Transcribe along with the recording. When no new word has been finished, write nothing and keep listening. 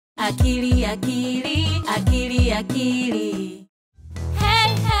Akili, akili, akili, akili.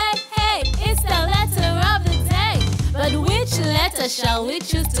 Hey, hey, hey, it's the letter of the day. But which letter shall we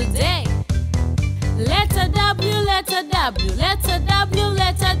choose today? Letter W, letter W, letter W,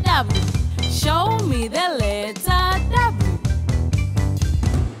 letter W. Show me the letter W.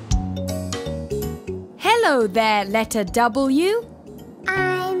 Hello there, letter W.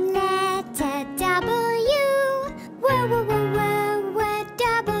 I'm letter W. Whoa, whoa, whoa, whoa, whoa,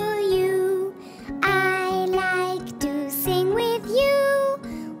 W. I like to sing with you.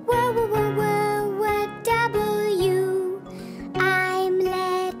 Whoa, whoa, whoa, whoa, whoa, W. I'm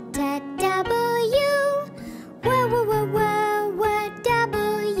letter W. Whoa, whoa, whoa, whoa, whoa,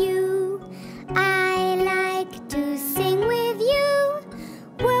 W. I like to sing with you.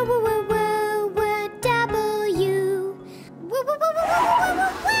 Whoa, whoa, whoa, whoa, whoa, W. Whoa, whoa, whoa, whoa, whoa,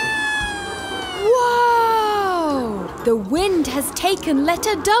 whoa, whoa. Whoa! The wind has taken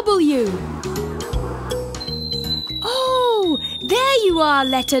letter W. Oh, there you are,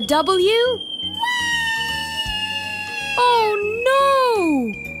 letter W. Oh no!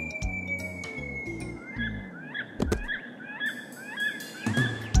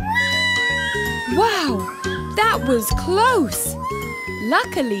 Wow, that was close.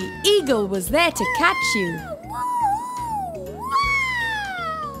 Luckily, Eagle was there to catch you.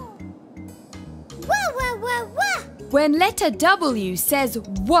 When letter W says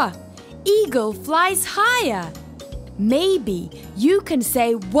W, Eagle flies higher. Maybe you can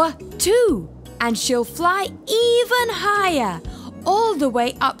say W too, and she'll fly even higher, all the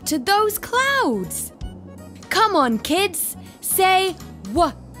way up to those clouds. Come on, kids, say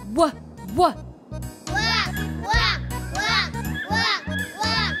W, W, W.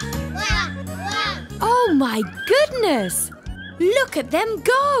 Oh my goodness! Look at them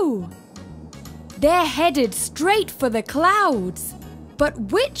go! They're headed straight for the clouds. But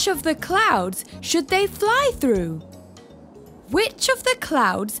which of the clouds should they fly through? Which of the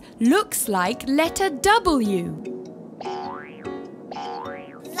clouds looks like letter W? That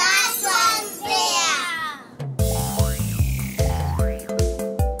one's there.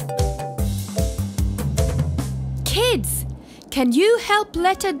 Kids, can you help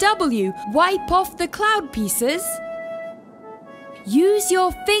letter W wipe off the cloud pieces? Use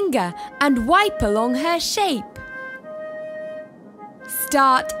your finger and wipe along her shape.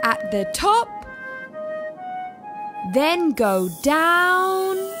 Start at the top, then go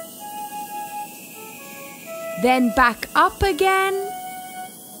down, then back up again,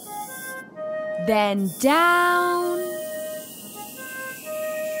 then down,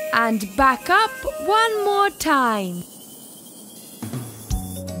 and back up one more time.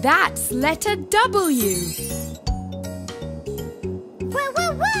 That's letter W.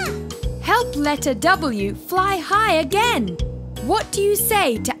 Help letter W fly high again. What do you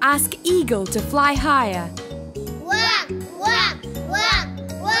say to ask Eagle to fly higher?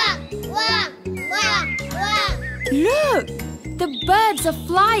 Look! The birds are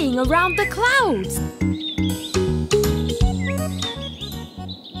flying around the clouds.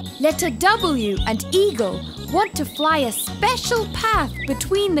 Letter W and Eagle want to fly a special path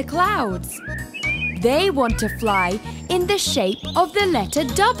between the clouds. They want to fly in the shape of the letter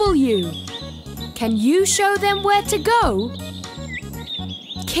W. Can you show them where to go?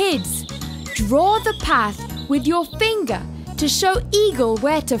 Kids, draw the path with your finger to show Eagle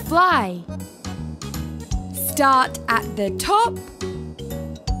where to fly. Start at the top,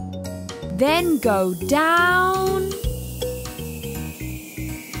 then go down,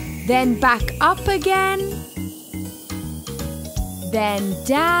 then back up again, then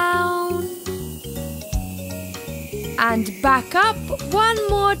down, and back up one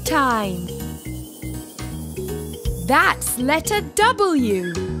more time. That's letter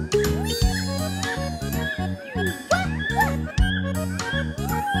W.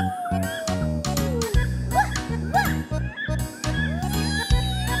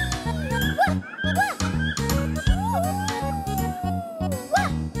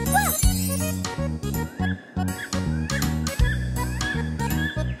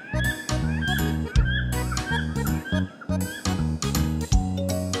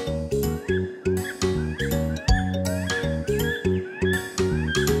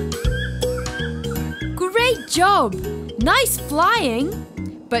 Great job! Nice flying!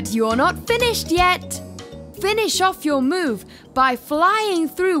 But you're not finished yet. Finish off your move by flying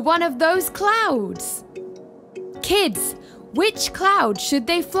through one of those clouds. Kids, which cloud should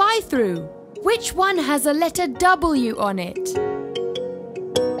they fly through? Which one has a letter W on it?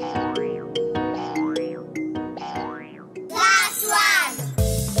 That one!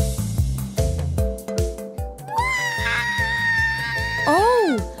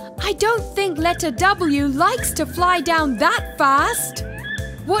 Oh, I I don't think letter W likes to fly down that fast.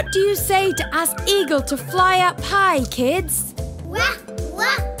 What do you say to ask Eagle to fly up high, kids? Wah,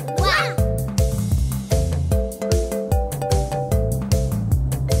 wah, wah.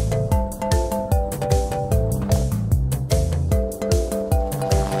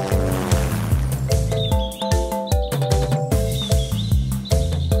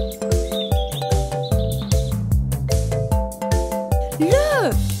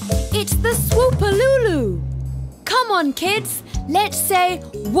 Look! It's the Swoopalulu! Come on, kids! Let's say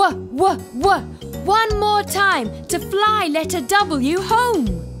wah, wah, wah one more time to fly letter W home.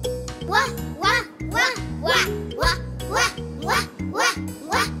 Wah, wah, wah, wah, wah, wah, wah, wah,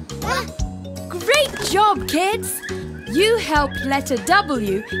 wah, wah. Great job, kids! You helped letter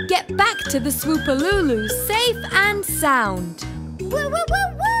W get back to the Swoopalulu safe and sound. Woo, woo, woo,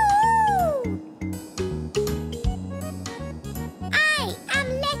 woo! I am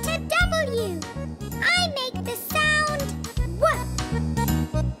letter W. I make the sound wah.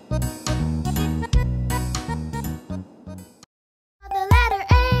 The letter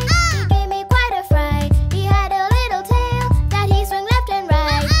A, he gave me quite a fright. He had a little tail that he swung left and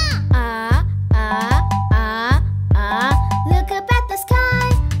right. Look up at the sky.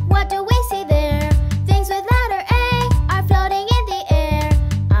 What do we see there? Things with letter A are floating in the air.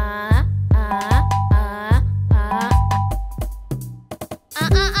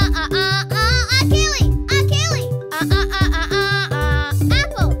 Akili, Akili.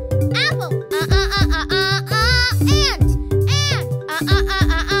 Apple, apple. Ant,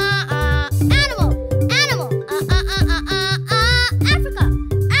 animal, animal. Africa,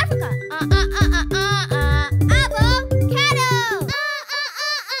 Africa. Avocado.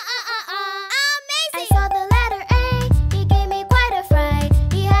 Amazing. I saw the letter A. He gave me quite a fright.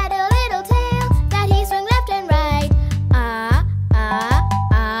 He had a little tail that he swung left and right.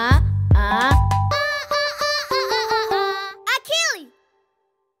 Akili.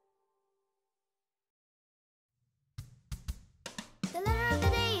 The letter of the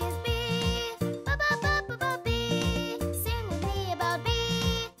day is B. Ba ba ba ba ba B. Sing with me about B.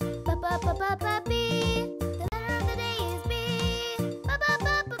 Ba ba ba ba ba B. The letter of the day is B. Ba ba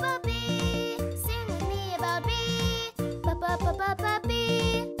ba ba ba B. Sing with me about B. Ba ba ba ba ba B.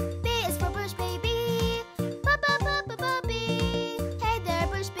 B is for bush baby. Ba ba ba ba ba B. Hey there,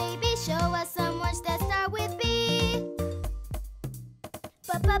 bush baby, show us some words that start with B.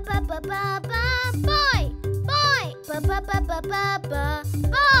 Ba ba ba ba ba ba. Boy, boy. Ba ba ba ba ba ba.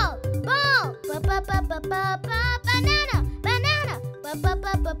 Ball, ball. Ba ba ba ba ba ba. Banana, banana. Ba ba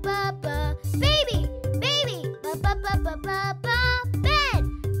ba ba ba ba. Baby, baby. Ba ba ba ba ba ba. Bed,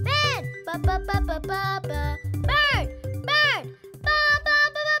 bed. Ba ba ba ba ba ba. Bird, bird. Ba ba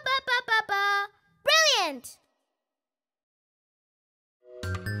ba ba ba ba ba ba. Brilliant.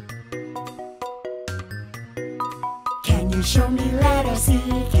 Can you show me letter C?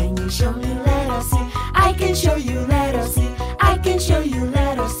 Can you show me letter C? I can show you letter C. I can show you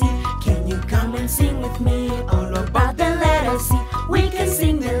letter C. Can you come and sing with me all about the letter C? We can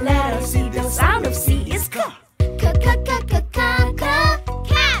sing the letter C. The sound of C is ka. Ka ka ka ka ka ka.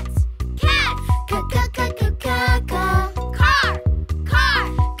 Cat, cat. Ka ka ka ka ka ka. Car, car.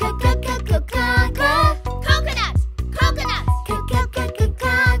 Ka ka ka ka ka ka. Coconut, coconut. Ka ka ka ka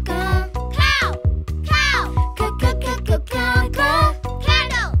ka ka. Cow, cow. Ka ka ka ka ka ka.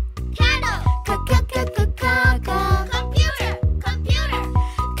 Candle, candle. Ka ka ka ka ka ka. Computer, computer.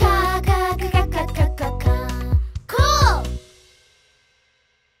 Ka ka ka ka ka ka ka ka. Cool.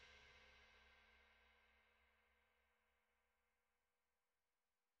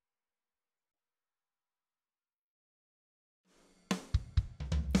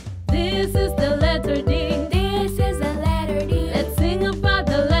 This is the letter D. This is the letter D. Let's sing about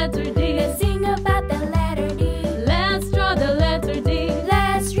the letter D. Let's sing about the letter D. Let's draw the letter D.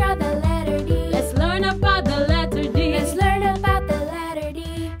 Let's draw the letter D. Let's learn about the letter D. Let's learn about the letter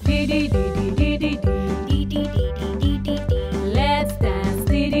D. D D D D D D D. D D D D D D D. Let's dance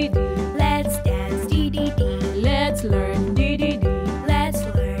D D D. Let's dance D D D. Let's learn D D D. Let's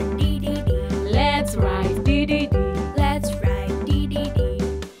learn D D D. Let's write D D D. Let's write D D D.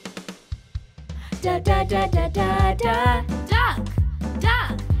 Da da da da da da. Duck,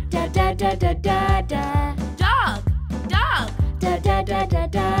 duck. Da da da da da da. Dog, dog. Da da da da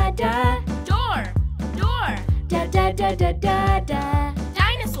da da. Door, door. Da da da da da da.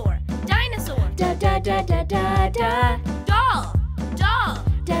 Dinosaur, dinosaur. Da da da da da da. Doll, doll.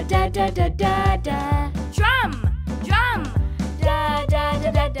 Da da da da da da. Drum, drum. Da da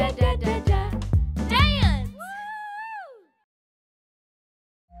da da da da da da. Dance.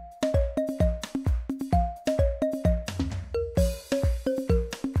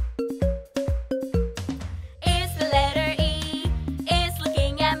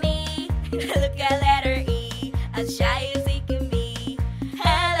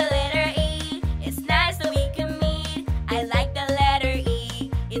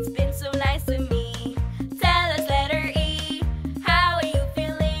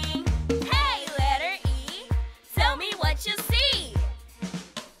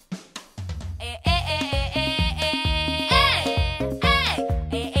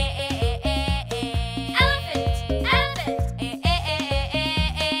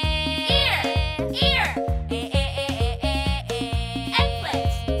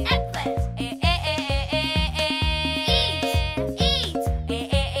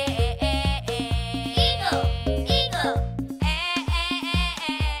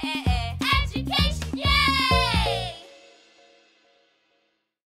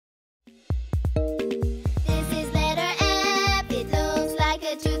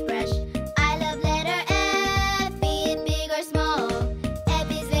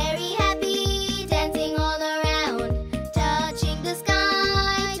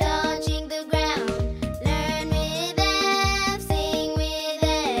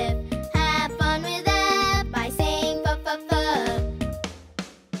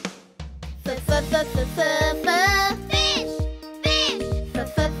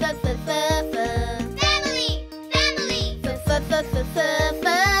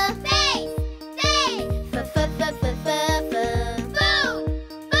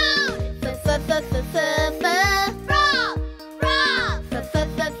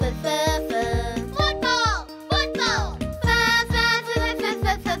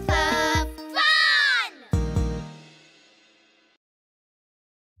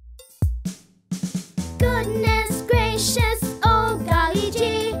 goodness gracious, oh golly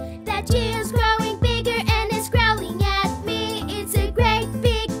gee, that G is growing bigger and it's growling at me. It's a great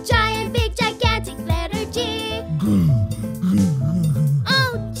big giant big gigantic letter G.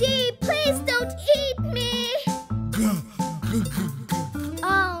 Oh gee, please don't eat me.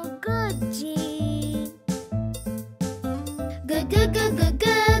 Oh good G. Good good good good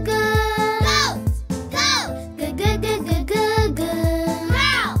good good. Good good good good good good.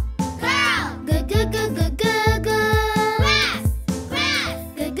 Growl growl. Good good good good good good. Grass grass.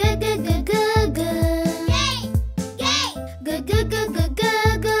 Good good good good good good. Gate gate. Good good good good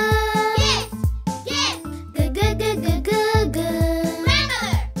good good. Yes yes. Good good good good good good.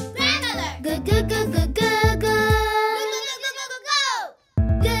 Grandmother grandmother. Good good good good good good.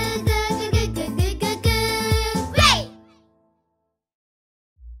 Go good good good good good good good. Great.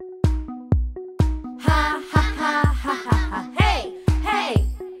 Ha ha ha ha ha ha. Hey hey.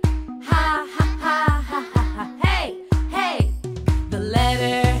 Ha ha ha ha ha ha. Hey hey. The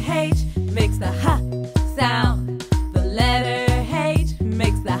letter H makes the ha sound. The letter H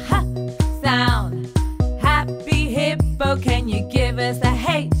makes the ha sound. Happy hippo, can you give us a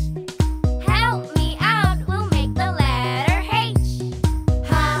H? Help me out, we'll make the letter H.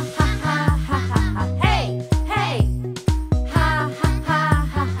 Ha ha ha ha ha ha. Hey hey. Ha ha ha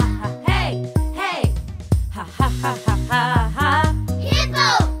ha ha ha. Hey hey. Ha ha ha ha ha ha. Hippo,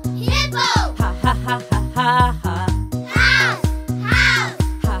 hippo. Ha ha ha ha ha ha. House, house.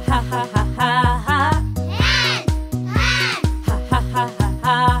 Ha ha ha ha ha ha. Hen, hen. Ha ha ha ha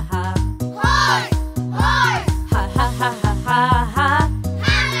ha ha. Horse, horse. Ha ha ha ha ha ha.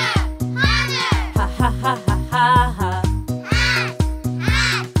 Hammer, hammer. Ha ha ha ha ha ha. Hat,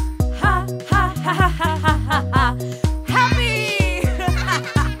 hat. Ha ha ha ha ha ha ha. Happy!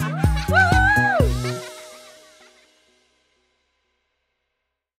 Woo!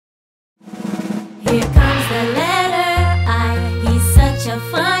 Here comes the letter I. He's such a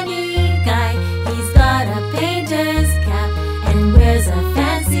funny guy. He's got a painter's cap and wears a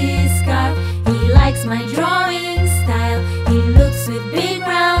fancy scarf. He likes my drawing style. He looks with big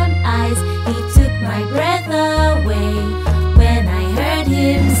round eyes. He took my breath away when I heard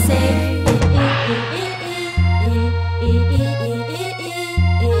him say,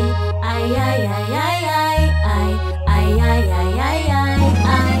 ay ay ay ay ay ay ay ay ay ay ay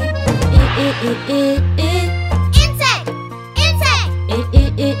Insect, insect.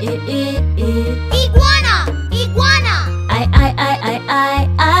 Iguana, iguana.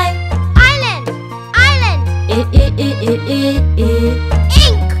 Island, island. Ink,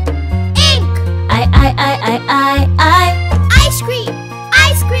 ink. Ice cream,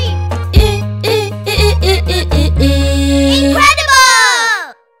 ice cream. Incredible!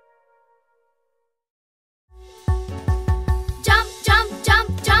 Jump, jump, jump,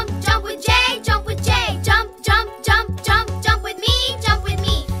 jump, jump with J, jump with J. Jump, jump, jump, jump, jump with me, jump with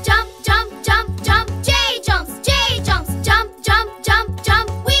me. Jump, jump, jump, jump. J jumps, J jumps. Jump, jump, jump, jump.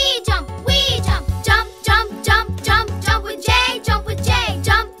 We jump, we jump. Jump, jump, jump, jump, jump with J, jump with J.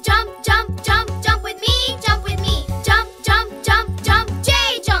 Jump, jump, jump, jump, jump with me, jump with me. Jump, jump, jump, jump. J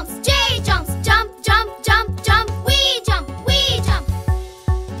jumps, J jumps. Jump, jump, jump, jump. We jump, we jump.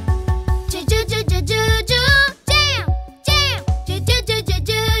 Jam, jam.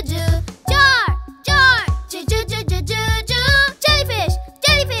 Jar, jar. Jellyfish,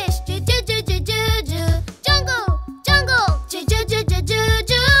 jellyfish. Jungle, jungle. Jacket, jacket.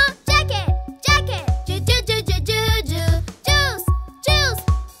 Juice, juice.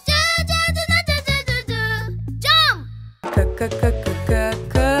 Jump.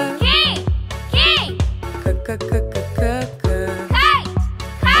 King, king. Kite, kite.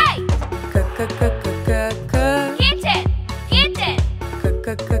 Kitten,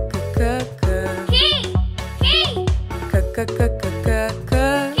 kitten. Key, key.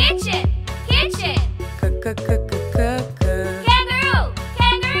 Kitchen, kitchen. Kangaroo,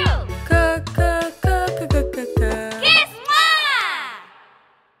 kangaroo. Kiss mama.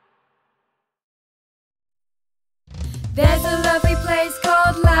 There's a lovely place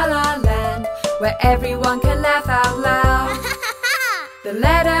called Lala Land where everyone can laugh out loud. The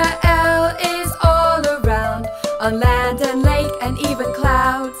letter L is all around, on land and lake and even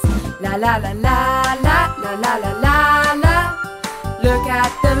clouds. La la la la la la la la la la. Look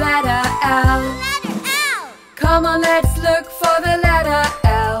at the letter L. Letter L. Come on, let's look for the letter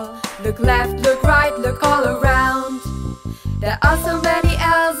L. Look left, look right, look all around. There are so many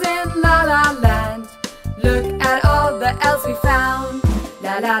L's in La La Land. Look at all the L's we found.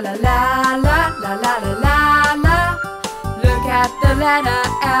 La la la la la la la la la la. Look at the letter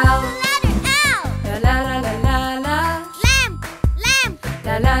L. Letter L. La la la la la la. Lamp, lamp.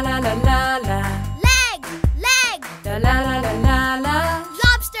 La la la la la la. Leg,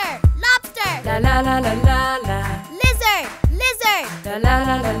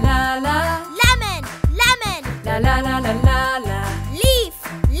 la la la. Lemon, lemon. La la la la la la. Leaf,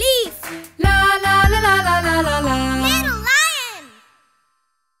 leaf. La la la la la la la la. Little lion.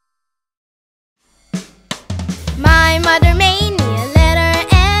 My mother made me a letter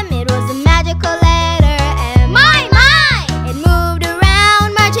M. It was a magical letter M. My! It moved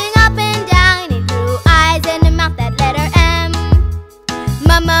around, marching up and down. It grew eyes and a mouth, that letter M.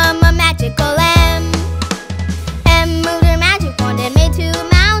 Mama, magical M. M moved her magic wand and made two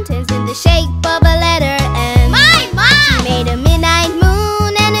mountains in the shape of a letter M. My! She made a midnight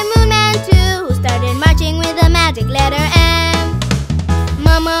moon and a moon man too, who started marching with a magic letter M.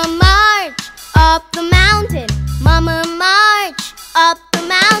 Mama, march up the mountain. Mama, march up the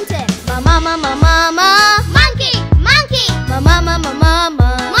mountain. Mama, monkey, monkey. Mama,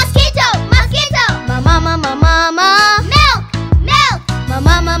 mosquito, mosquito. Mama, milk, milk.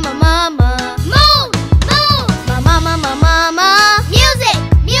 Mama, moon, moon. Mama, music,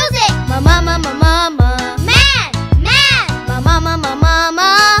 music. Mama, man, man. Mama,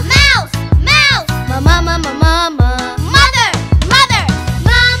 mouse, mouse. Mama, mother, mother.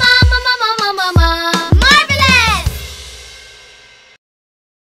 Mama, marvelous.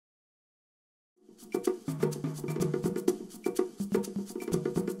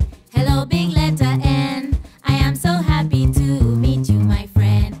 Hello, big letter N. I am so happy to meet you, my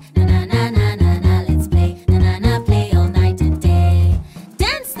friend. Na na na na na na, let's play. Na na na, play all night and day.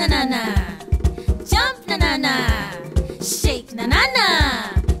 Dance, na na na. Jump, na na na. Shake, na na na.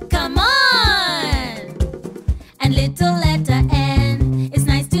 Come on. And little letter N. It's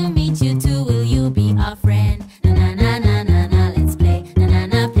nice to meet you too. Will you be our friend? Na na na na na na, let's play. Na na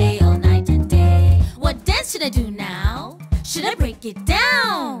na, play all night and day. What dance should I do now? Should I break it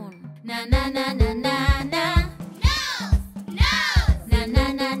down? Na na na na na na. Nose, nose. Na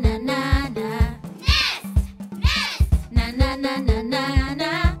na na na na na. Nest, nest. Na na na na na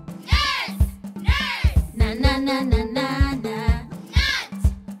na. Nurse, nurse. Na na na na na na. Nut,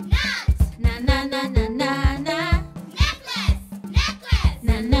 nut. Na na na na na na. Necklace, necklace.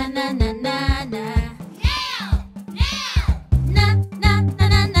 Na na na na na na. Nail, nail. Na na na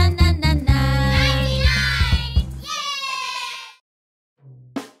na na na na na. 99. Yay!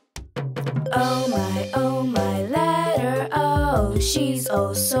 Oh my letter O. She's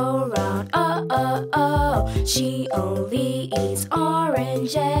oh so round. Oh. She only eats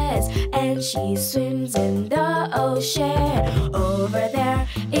oranges and she swims in the ocean. Over there,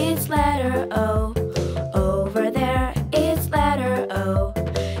 it's letter O. Over there, it's letter O.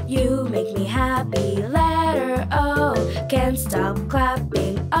 You make me happy, letter O. Can't stop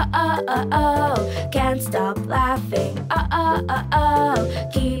clapping. Oh. Can't stop laughing. Oh.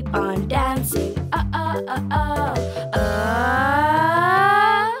 Keep on dancing. Oh.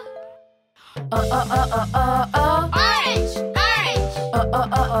 Orange, orange.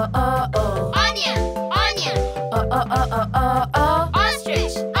 Oh. Onion, onion.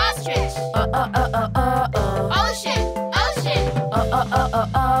 Ostrich, ostrich. Ocean, ocean.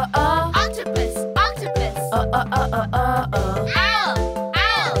 Octopus, octopus. Owl,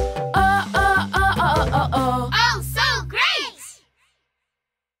 owl. Oh, so great!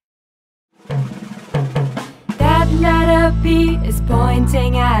 That letter P is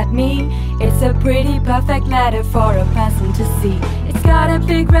pointing at me. It's a pretty perfect letter for a person to see. It's got a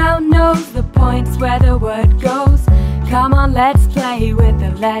big round nose, the point's where the word goes. Come on, let's play with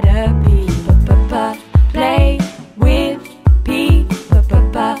the letter P. Play with P.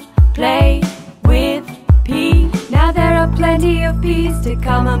 Play with P. Now there are plenty of P's to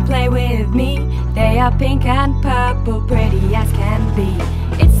come and play with me. They are pink and purple, pretty as can be.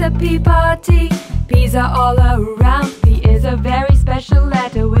 It's a P party, P's are all around. P is a very special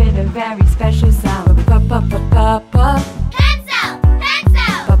letter with a very special sound. Pencil, pencil. Pot.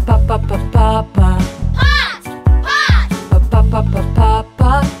 Pot,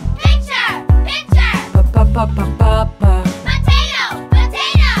 pot. Picture, picture. Potato, potato.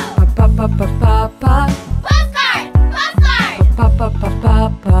 Postcard, postcard.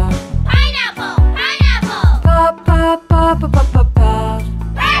 Pineapple, pineapple.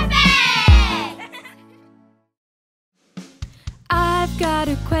 Perfect! I've got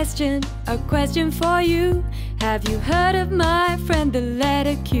a question for you. Have you heard of my friend the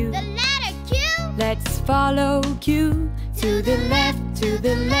letter Q? The letter Q. Let's follow Q to the left, to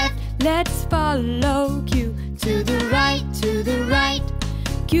the left. Let's follow Q to the right, to the right.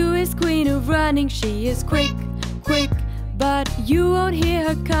 Q is queen of running, she is quick, quick. But you won't hear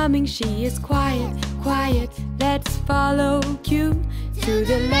her coming, she is quiet, quiet. Let's follow Q to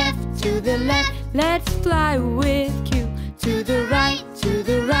the left, to the left. Let's fly with Q to the right, to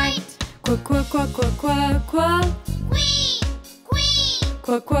the right. Quack, quack, quack, quack, quack, quack. Queen, queen.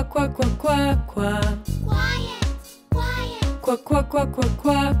 Quack, quack, quack, quack, quack, quack. Quiet, quiet. Quack, quack, quack, quack,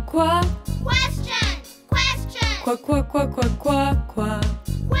 quack, quack. Question, question. Quack, quack, quack, quack, quack, quack.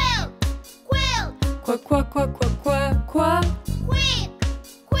 Quilt, quilt. Quack, quack, quack, quack, quack, quack. Quick,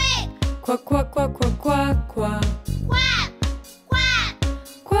 quick. Quack, quack, quack, quack, quack, quack. Quack, quack.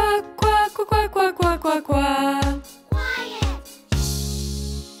 Quack, quack, quack, quack, quack, quack, quack. Quiet.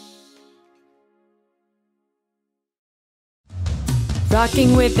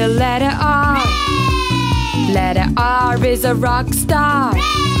 Rocking with the letter R. Letter R is a rock star.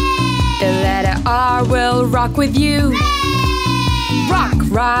 The letter R will rock with you. Rock,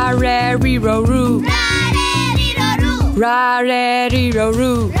 ra, re, re, ro, roo. Ra, re, re, ro,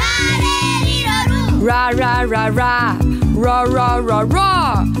 roo. Ra, ra, ra, ra. Ra, ra, ra,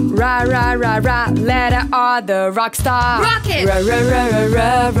 ra. Ra, ra, ra, ra. Letter R, the rock star. Rocket. Ra, ra, ra, ra,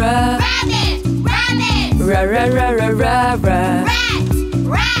 ra, ra. Rabbit, rabbit. Ra, ra, ra, ra, ra, ra. Rat,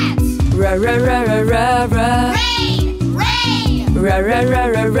 rat. Ra, ra, ra, ra, ra, ra. Rain, rain. Ra, ra, ra,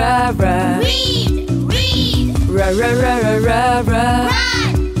 ra, ra, ra. Read, read. Ra, ra, ra, ra, ra, ra.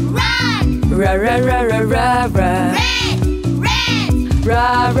 Run, run. Ra, ra, ra, ra, ra, ra. Red, red.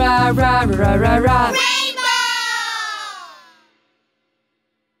 Ra, ra, ra, ra, ra, ra. Rainbow.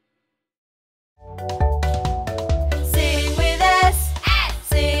 Sing with us,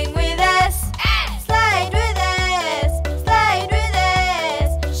 sing with us, slide with us, slide with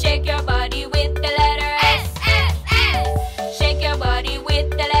us. Shake your body with the letter S, shake your body with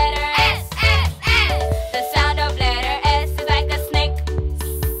the letter S. The sound of letter S is like a snake.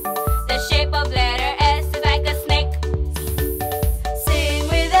 The shape of letter S is like a snake. Sing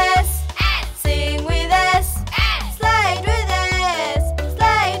with us, slide with us,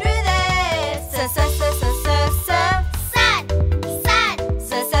 slide with us. Sa sa sa sa sa sa. Sun, sun.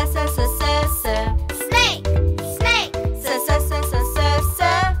 Sa sa sa sa sa sa. Snake, snake. Sa sa sa sa sa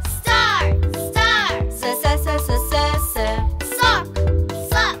sa. Star, star. Sa sa sa sa sa sa. Sock,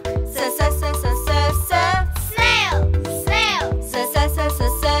 sock. Sa sa sa sa sa sa. Snail, snail. Sa sa sa sa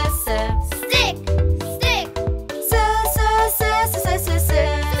sa sa. Stick, stick. Sa sa sa sa sa sa sa.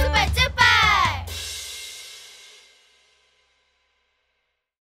 Super duper.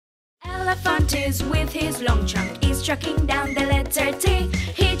 Elephant is with his long trunk, is trucking down the letter T.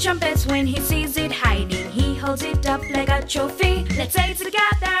 He trumpets when he sees it hiding, he holds it up like a trophy. Let's say it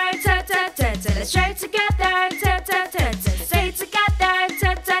together, ta ta ta ta. Let's try it together, ta ta ta ta. Say it together,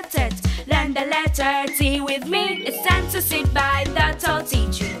 ta ta ta ta. Learn the letter T with me. It's time to sit by the tall tea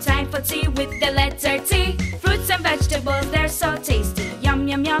tree. Time for tea with the letter T. Fruits and vegetables, they're so tasty. Yum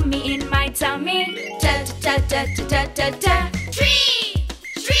yum yummy in my tummy. Ta ta ta ta ta ta ta. Tree,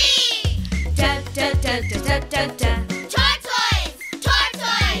 tree. Ta ta ta ta ta ta ta. Tortoise,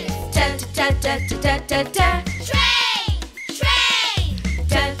 tortoise. Ta ta ta ta ta ta ta. Train, train.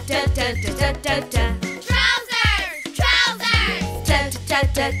 Ta ta ta ta ta ta ta. Trousers, trousers. Ta ta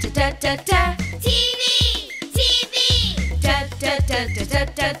ta ta ta ta ta. TV, TV. Ta ta ta ta ta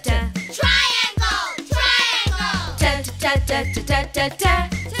ta ta. Triangle, triangle. Ta ta ta ta ta ta ta.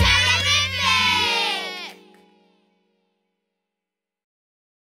 Terrific.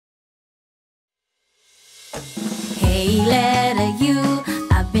 Hey letter U,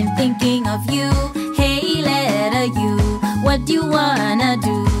 I've been thinking of you. Hey letter U, what do you wanna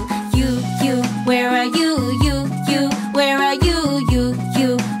do? You, where are you? You, where are you? You,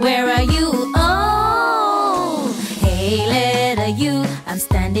 where are you? Oh, hey letter U, I'm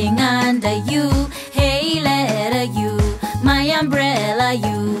standing under you. Hey letter U, my umbrella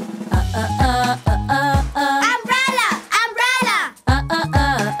U. Umbrella, umbrella. Up. Up, up.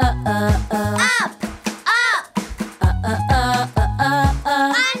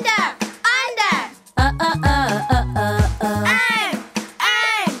 Under, under. Arm,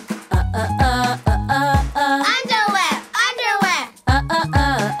 arm. Underwear, underwear.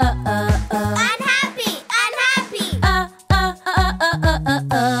 Unhappy, unhappy.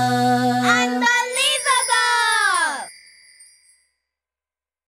 Unbelievable.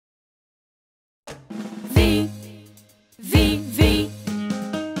 V, V, V,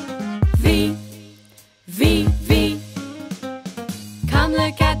 V, V, V. Come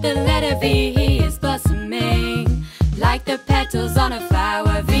look at the letter V, he is blossoming like the petals on a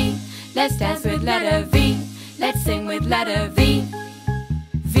flower. V, let's dance with letter V, let's sing with letter V.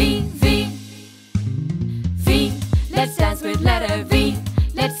 V, V, V, let's dance with letter V,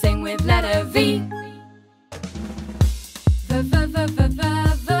 let's sing with letter V. V, V, V, V, V,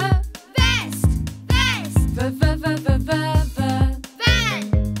 V. Vest, vest. V, V, V, V, V, V. Van,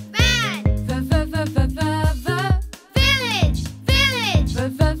 van. V, V, V, V, V, V. Village, village. V, V,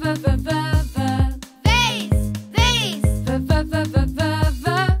 V, V, V, V. Vase, vase. V, V, V, V, V, V.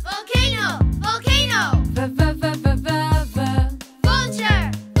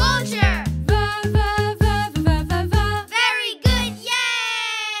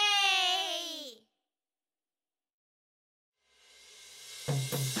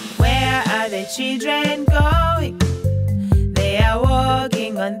 Where are the children going? They are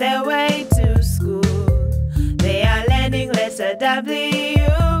walking on their way to school. They are learning letter W,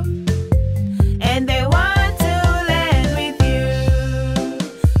 and they want to learn with you.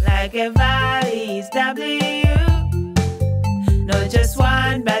 Like a valley is W, not just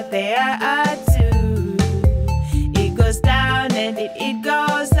one, but there are two. It goes down and it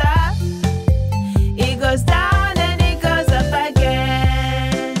goes up. It goes down and it goes up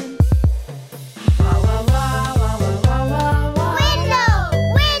again. Window,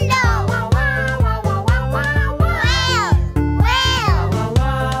 window.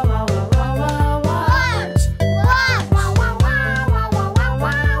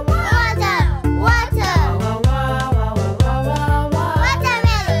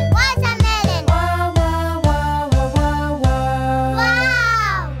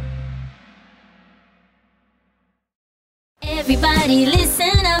 Everybody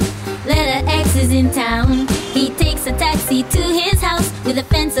listen up, letter X is in town. He takes a taxi to his house with a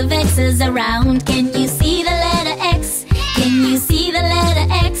fence of X's around. Can you see the letter X? Can you see the letter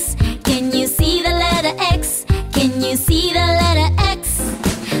X? Can you see the letter X? Can you see the letter X?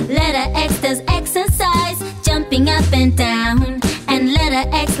 Letter X does exercise, jumping up and down. And letter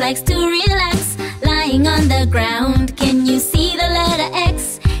X likes to relax, lying on the ground. Can you see the letter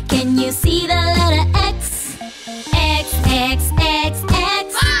X? Can you see the letter X? X, X, X,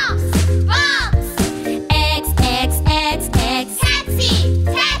 X. Box, box. X, X, X, X. Taxi,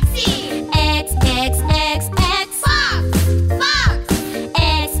 taxi. X, X, X, X. Box, box.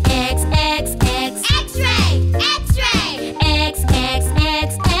 X, X, X, X. X-ray, X-ray. X, X,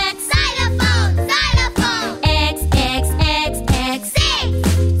 X, X. Xylophone, xylophone. X, X, X, X. Six,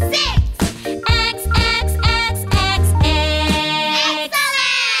 six. X, X, X, X, X.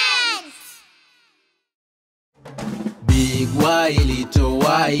 Excellent! Big Y, little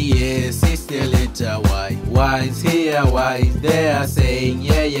Y, yes, it's the letter Y. Y's here, Y's there, saying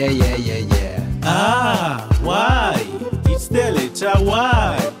yeah, yeah, yeah, yeah, yeah. Ah, why? It's the letter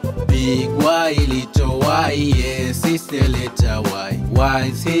Y. Big Y, little Y, yes, it's the letter Y.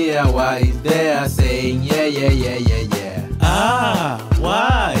 Y's here, Y's there, saying yeah, yeah, yeah, yeah, yeah. Ah,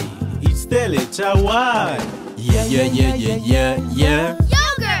 why? It's the letter Y. Yeah, yeah, yeah, yeah, yeah, yeah.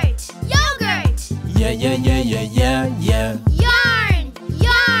 Yogurt, yogurt. Yeah, yeah, yeah, yeah, yeah, yeah. Yarn,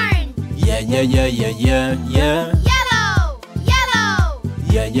 yarn. Yeah, yeah, yeah, yeah, yeah, yeah. Yellow, yellow.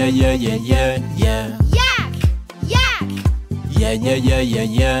 Yeah, yeah, yeah, yeah, yeah, yeah. Yak, yak. Yeah, yeah, yeah, yeah,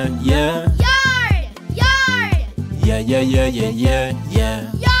 yeah, yeah. Yard, yard. Yeah, yeah, yeah, yeah, yeah,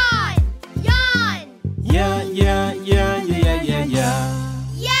 yeah. Yawn, yawn. Yeah, yeah, yeah, yeah, yeah, yeah.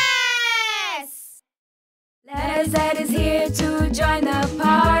 Yes! Letter Z is here to join the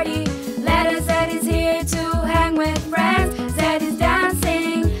party. Letter Z is here to hang with friends. Z is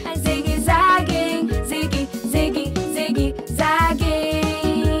dancing and ziggy zagging. Ziggy, ziggy, ziggy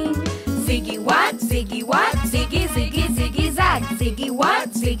zagging. Ziggy what? Ziggy what? Ziggy, ziggy, ziggy zag. Ziggy what?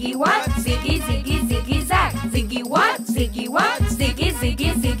 Ziggy what? Ziggy, ziggy, ziggy zag. Ziggy what? Ziggy what? Ziggy,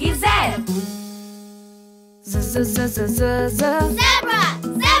 ziggy, ziggy zag. Z z z z z z. Zebra,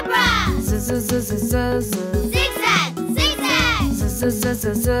 zebra. Z z z z z z. Zigzag, zigzag. Z z z z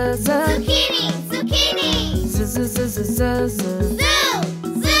z z. Zucchini, zucchini. Z z z z z z. Zoo,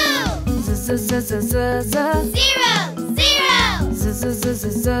 zoo. Z z z z z z. Zero, zero. Z z z z z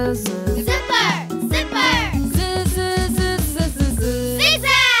z. Zipper, zipper. Z z z z z z.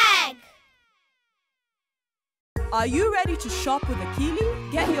 Zigzag. Are you ready to shop with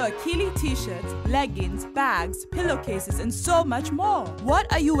Akili? Get your Akili t-shirts, leggings, bags, pillowcases, and so much more. What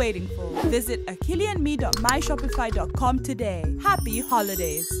are you waiting for? Visit akiliandme.myshopify.com today. Happy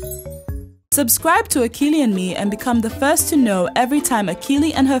holidays! Subscribe to Akili and Me and become the first to know every time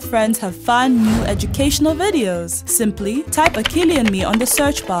Akili and her friends have fun, new educational videos. Simply type Akili and Me on the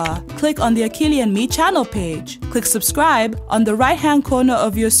search bar. Click on the Akili and Me channel page. Click subscribe on the right-hand corner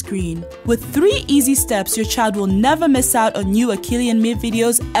of your screen. With 3 easy steps, your child will never miss out on new Akili and Me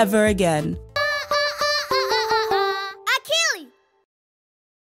videos ever again.